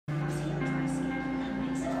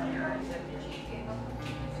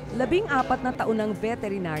14 na taon ng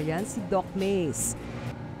veterinarian si Doc Mace.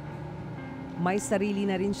 May sarili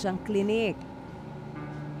na rin siyang klinik.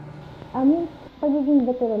 Yung pagiging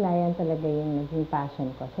veterinarian talaga yung naging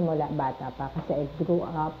passion ko simula bata pa kasi I grew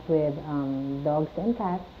up with dogs and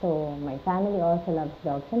cats. So my family also loves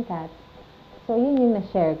dogs and cats. So yun yung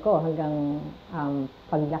na-share ko hanggang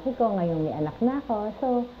paglaki ko, ngayong may anak na ako. So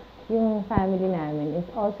yung family namin is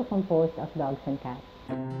also composed of dogs and cats.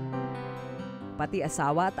 Pati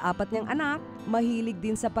asawa at 4 niyang anak, mahilig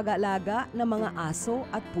din sa pag-aalaga ng mga aso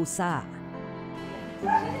at pusa.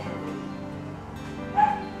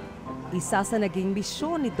 Isa sa naging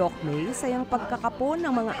misyon ni Doc Mace ay ang pagkakapon ng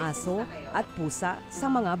mga aso at pusa sa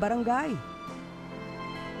mga barangay.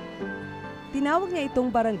 Tinawag niya itong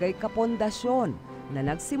barangay kapondasyon na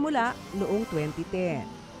nagsimula noong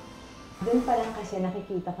 2010. Doon pa lang kasi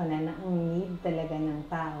nakikita ko na ang need talaga ng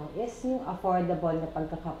tao is yung affordable na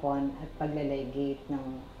pagkakapon at paglaligate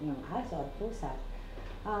ng aso at pusa.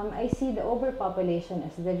 I see the overpopulation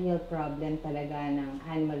as the real problem talaga ng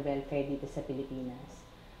animal welfare dito sa Pilipinas.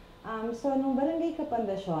 So, nung barangay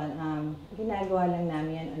kapondasyon, ginagawa lang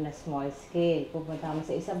namin yan on a small scale. Pupunta mo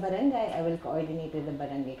sa isang barangay, I will coordinate with the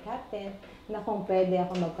barangay captain na kung pwede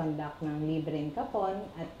ako mag-conduct ng libreng kapon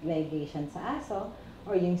at ligation sa aso,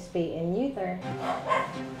 or yung spay and neuter.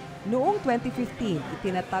 Noong 2015,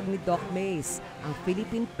 itinatag ni Doc Mace ang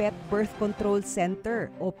Philippine Pet Birth Control Center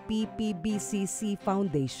o PPBCC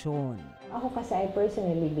Foundation. Ako kasi I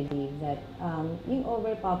personally believe that yung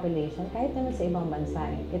overpopulation, kahit naman sa ibang bansa,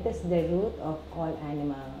 it is the root of all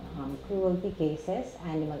animal cruelty cases,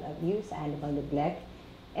 animal abuse, animal neglect,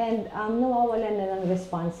 and nawawalan na ng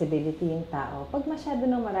responsibility yung tao. Pag masyado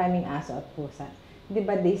ng maraming aso at pusa, di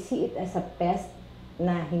ba they see it as a pest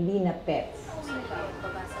na hindi na pets.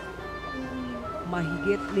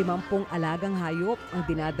 Mahigit 50 alagang hayop ang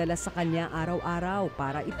dinadala sa kanya araw-araw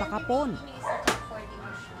para ipakapon.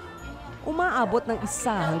 Umaabot ng 1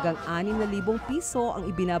 hanggang 6,000 piso ang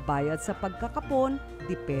ibinabayad sa pagkakapon,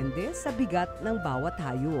 depende sa bigat ng bawat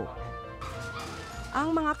hayop.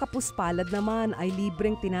 Ang mga kapuspalad naman ay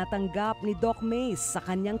libreng tinatanggap ni Doc Mace sa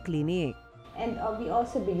kanyang klinik. And we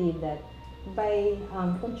also believe that by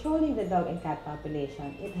controlling the dog and cat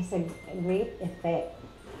population, it has a great effect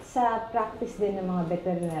sa practice din ng mga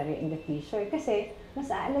veterinary in the future kasi mas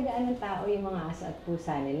aalagaan ng tao yung mga aso at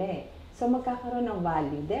pusa nila eh. So magkakaroon ng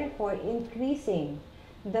value, therefore increasing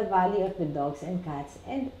the value of the dogs and cats,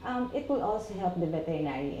 and it will also help the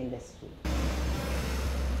veterinary industry.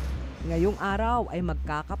 Ngayong araw ay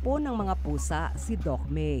magkakapon ng mga pusa si Doc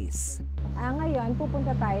Mace. Ngayon,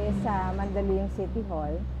 pupunta tayo sa Mandaluyong City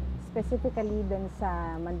Hall, specifically dun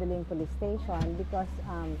sa Mandaluyong Police Station because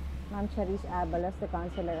Ma'am Charice Abalos, the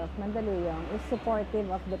Councilor of Mandaluyong, is supportive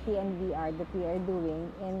of the PNVR that we are doing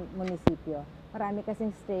in munisipyo. Marami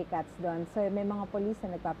kasing stray cats doon, so may mga polis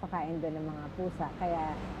na nagpapakain doon ng mga pusa,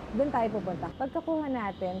 kaya doon tayo pupunta. Pagkakuha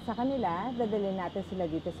natin sa kanila, dadalhin natin sila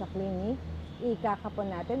dito sa clinic, ikakapon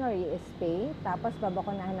natin or i-spay, tapos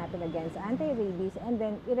babakunahan natin against anti-rabies, and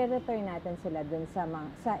then i-return natin sila dun sa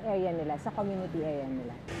area nila, sa community area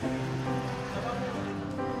nila.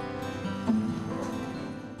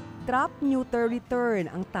 Trap, neuter, return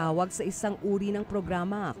ang tawag sa isang uri ng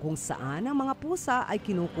programa kung saan ang mga pusa ay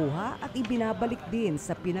kinukuha at ibinabalik din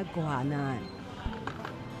sa pinagkuhanan.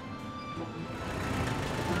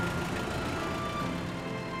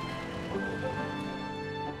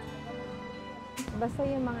 Basta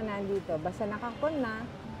yung mga nandito, basta nakakapon na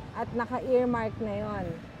at naka-earmark na yon,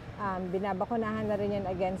 binabakunahan na rin yun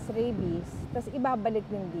against rabies, tapos ibabalik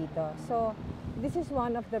din dito. So, this is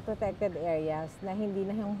one of the protected areas na hindi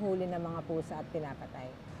na yung huli ng mga pusa at pinapatay.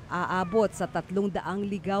 Aabot sa 300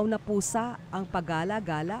 ligaw na pusa ang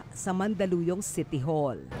pagala-gala sa Mandaluyong City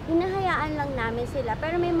Hall. Hinahayaan lang namin sila,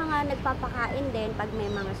 pero may mga nagpapakain din pag may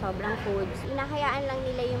mga sobrang foods. Hinahayaan lang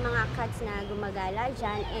nila yung mga cats na gumagala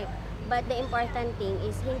dyan. But the important thing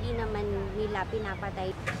is hindi naman nila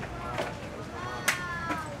pinapatay.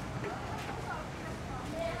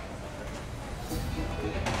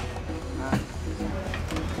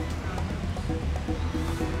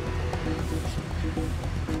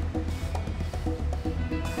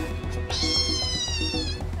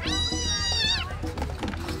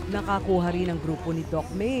 Nakakuha rin ang grupo ni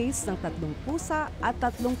Doc Mace ng 3 pusa at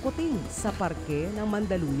 3 kuting sa parke ng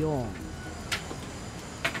Mandaluyong.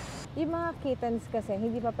 Yung mga kittens kasi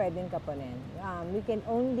hindi pa pwedeng kaponin. We can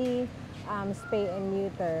only spay and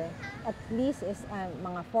neuter at least is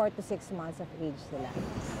mga 4 to 6 months of age sila.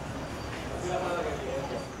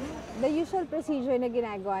 The usual procedure na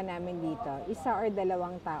ginagawa namin dito, isa or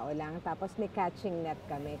dalawang tao lang, tapos may catching net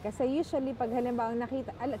kami. Kasi usually, pag halimbawa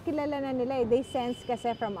kilala na nila, they sense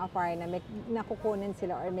kasi from afar na may nakukunin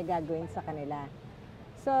sila or may gagawin sa kanila.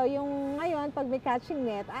 So, yung ngayon, pag may catching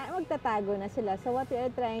net, magtatago na sila. So, what we are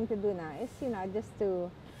trying to do now is, just to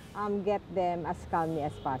get them as calmly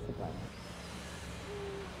as possible.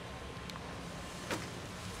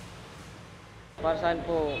 Para saan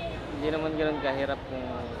po, hindi naman ganoon kahirap kung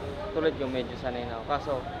tulad yung medyo sanay na ako.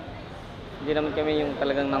 Kaso, hindi naman kami yung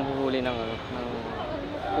talagang nanghuhuli ng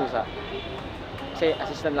pusa. Kasi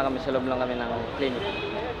assistant lang kami, sa loob lang kami ng clinic.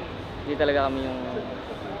 Hindi talaga kami yung,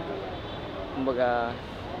 kumbaga,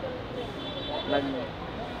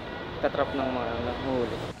 nagtatrap ng mga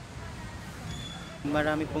nanghuhuli.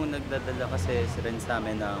 Marami pong nagdadala kasi rin sa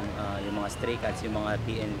amin ng yung mga stray cats, yung mga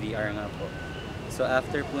TNVR nga po. So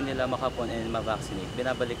after po nila makapon and ma-vaccinate,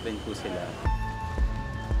 binabalik rin po sila.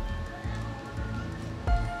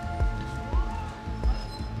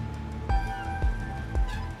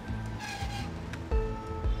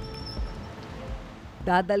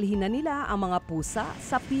 Dadalhin na nila ang mga pusa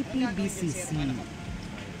sa PPBCC.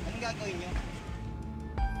 Anong gagawin nyo?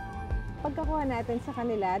 Pagkakuha natin sa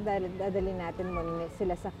kanila, dadalhin natin muna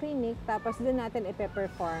sila sa clinic, tapos doon natin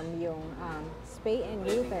ipe-perform yung spay and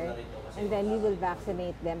neuter, and then we will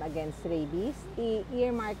vaccinate them against rabies.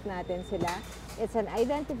 I-earmark natin sila. It's an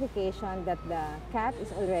identification that the cat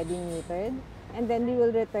is already neutered, and then we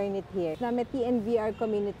will return it here. Na may TNVR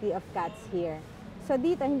community of cats here. So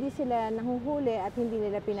dito, hindi sila nahuhuli at hindi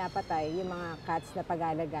nila pinapatay yung mga cats na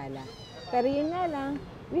pag-alagala. Pero yun nga lang,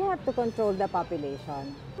 we have to control the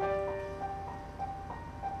population.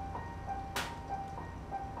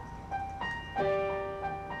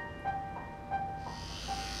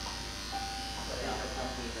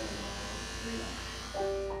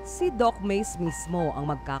 Si Doc Mace mismo ang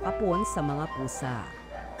magkakapon sa mga pusa.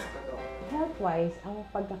 Health-wise, ang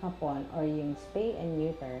pagkakapon or yung spay and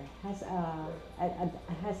neuter has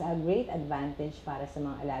a great advantage para sa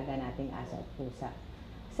mga alaga nating aso at pusa.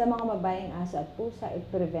 Sa mga babaeng aso at pusa, it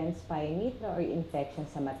prevents pyometra or infection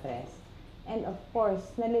sa matres. And of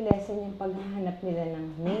course, nalilesen yung paghahanap nila ng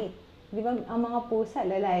mate. Di ba, ang mga pusa,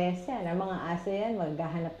 lalayas yan. Ang mga aso yan,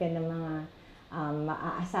 maghahanap yan ng mga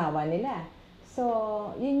maaasawa nila. So,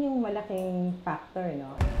 yun yung malaking factor,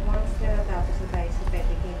 no? Once na natapos na tayo sa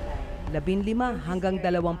pedicure tayo, 15 hanggang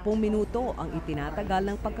 20 minuto ang itinatagal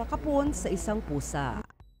ng pagkakapon sa isang pusa.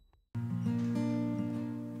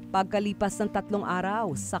 Pagkalipas ng 3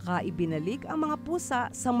 araw, saka ibinalik ang mga pusa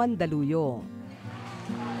sa Mandaluyong.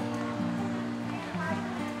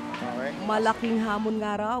 Malaking hamon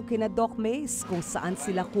nga raw kina Doc Mace kung saan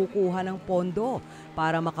sila kukuha ng pondo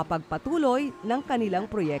para makapagpatuloy ng kanilang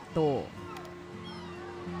proyekto.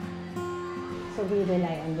 so we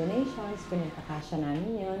rely on donations, pinagkakasya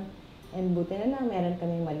namin yun. And buti na lang, meron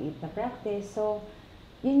kaming maliit na practice. So,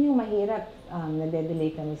 yun yung mahirap,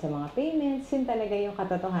 nade-delay kami sa mga payments, yun talaga yung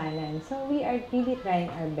katotohanan. So, we are really trying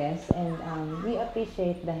our best and we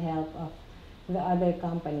appreciate the help of the other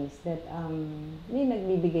companies that yung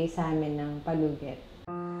nagbibigay sa amin ng palugit.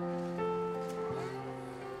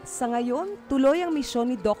 Sa ngayon, tuloy ang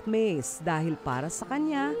misyon ni Doc Mace dahil para sa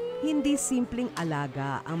kanya, hindi simpleng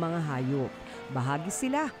alaga ang mga hayop. Bahagi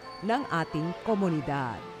sila ng ating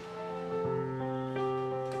komunidad.